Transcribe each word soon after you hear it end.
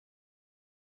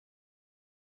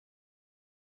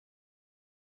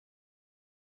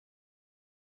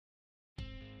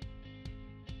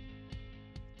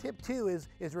Tip 2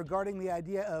 is regarding the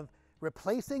idea of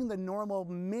replacing the normal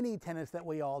mini tennis that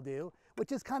we all do,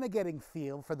 which is kind of getting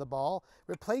feel for the ball.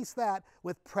 Replace that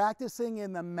with practicing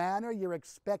in the manner you're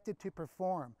expected to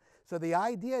perform. So the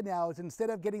idea now is, instead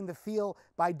of getting the feel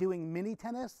by doing mini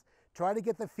tennis, try to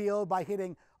get the feel by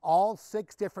hitting all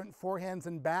 6 different forehands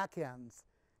and backhands.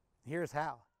 Here's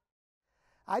how.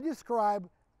 I describe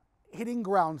hitting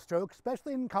ground strokes,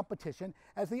 especially in competition,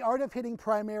 as the art of hitting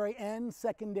primary and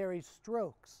secondary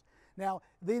strokes. Now,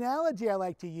 the analogy I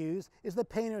like to use is the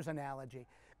painter's analogy.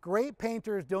 Great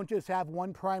painters don't just have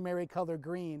one primary color,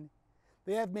 green.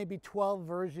 They have maybe 12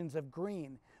 versions of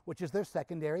green, which is their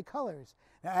secondary colors.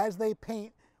 Now, as they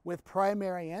paint with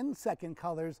primary and second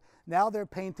colors, now their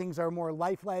paintings are more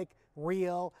lifelike,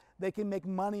 real. They can make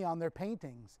money on their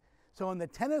paintings. So in the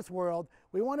tennis world,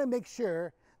 we want to make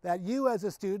sure that you as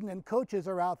a student and coaches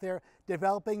are out there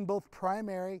developing both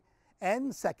primary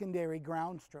and secondary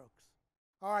ground strokes.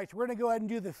 All right, so we're going to go ahead and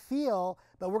do the feel,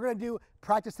 but we're going to do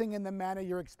practicing in the manner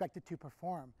you're expected to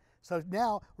perform. So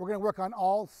now we're going to work on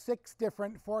all 6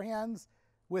 different forehands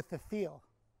with the feel.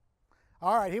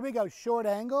 All right, here we go. Short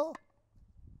angle,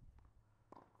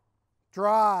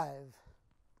 drive,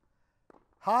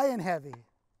 high and heavy,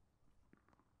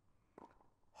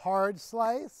 hard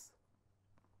slice,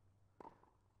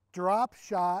 drop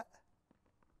shot,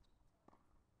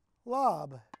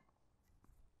 lob.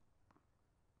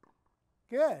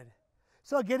 Good.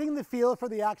 So getting the feel for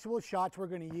the actual shots we're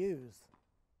going to use.